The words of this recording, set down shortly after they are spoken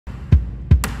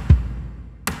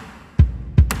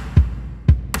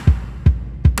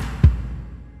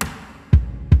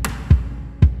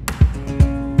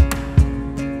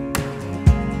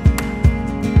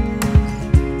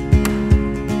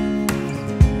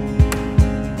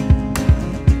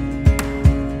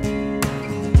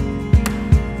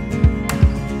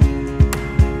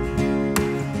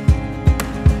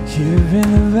in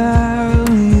the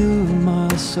valley of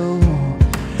my soul,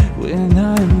 when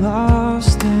I'm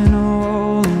lost and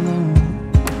all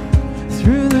alone.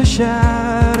 Through the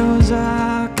shadows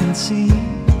I can see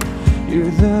your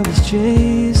love is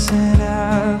chasing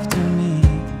after me.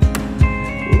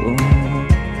 Oh.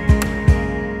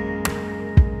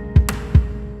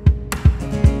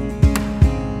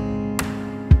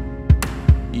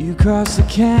 You cross the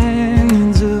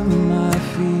canyons of my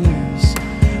fears,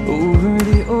 over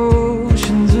the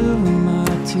oceans of my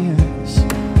tears.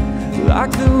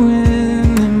 Like the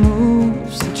wind that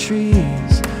moves the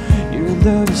trees, your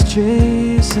love is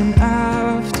chasing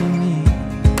after me.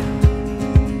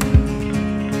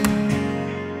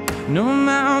 No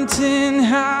mountain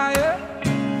higher,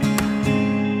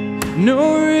 no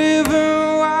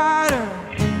river wider.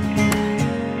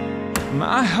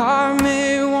 My heart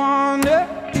may wander,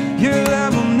 your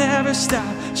love will never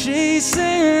stop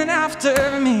chasing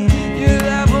after me. Your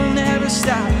love will never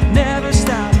stop, never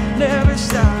stop, never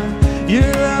stop. Your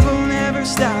love will never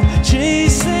stop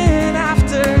chasing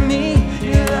after me.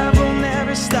 Your love will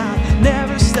never stop,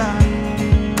 never stop.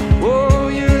 Oh,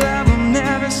 your love will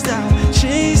never stop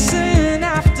chasing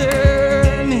after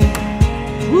me.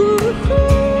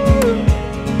 Woo-hoo.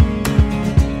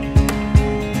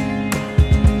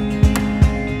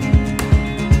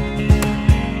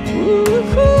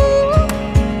 Woo-hoo.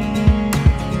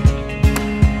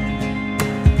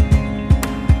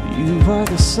 You are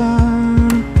the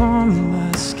sun upon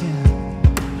my skin.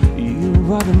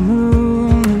 You are the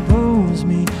moon that pulls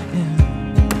me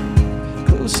in,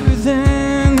 closer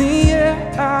than the air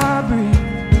I breathe.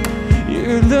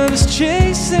 Your love is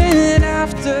chasing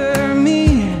after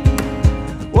me.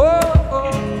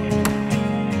 Whoa,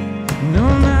 no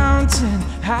mountain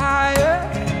higher,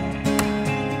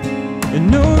 and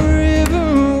no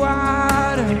river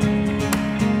wider.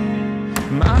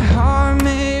 My heart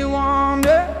may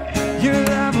wander, your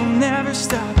love will never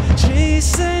stop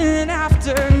chasing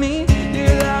after me.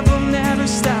 Your love will never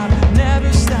stop,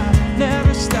 never stop,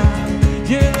 never stop.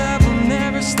 Your love will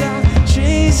never stop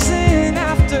chasing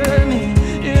after me.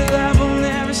 Your love will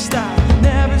never stop,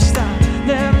 never stop,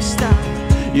 never stop.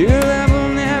 Your love will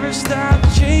never stop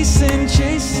chasing,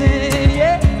 chasing,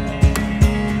 yeah.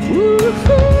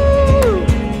 Woo-hoo.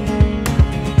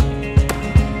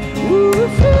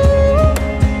 Woo-hoo.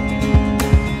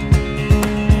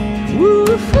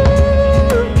 Woo-hoo.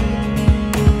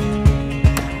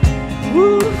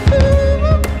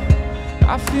 Woo-hoo.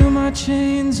 I feel my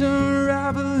chains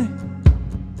unraveling,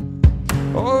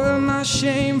 all of my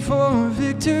shame for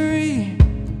victory.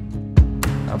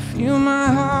 I feel my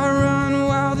heart run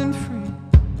wild and free.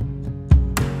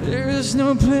 There is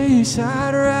no place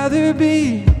I'd rather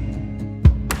be.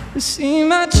 See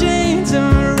my chains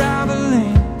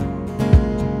unraveling,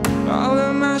 all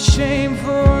of my shame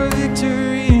for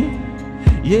victory.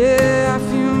 Yeah, I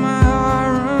feel my heart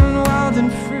run wild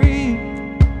and free.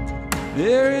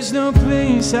 There is no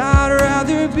place I'd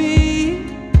rather be.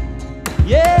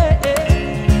 Yeah.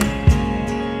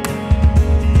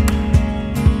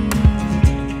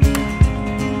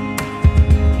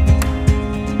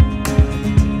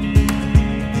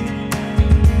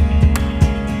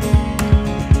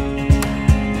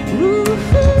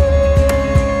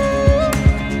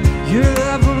 Your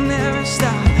love will never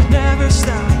stop, never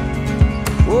stop.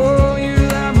 Oh, your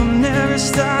love will never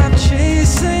stop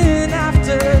chasing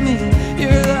after me.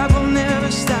 Your love will never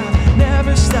stop,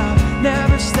 never stop,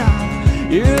 never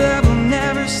stop. Your love will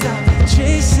never stop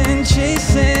chasing,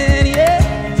 chasing.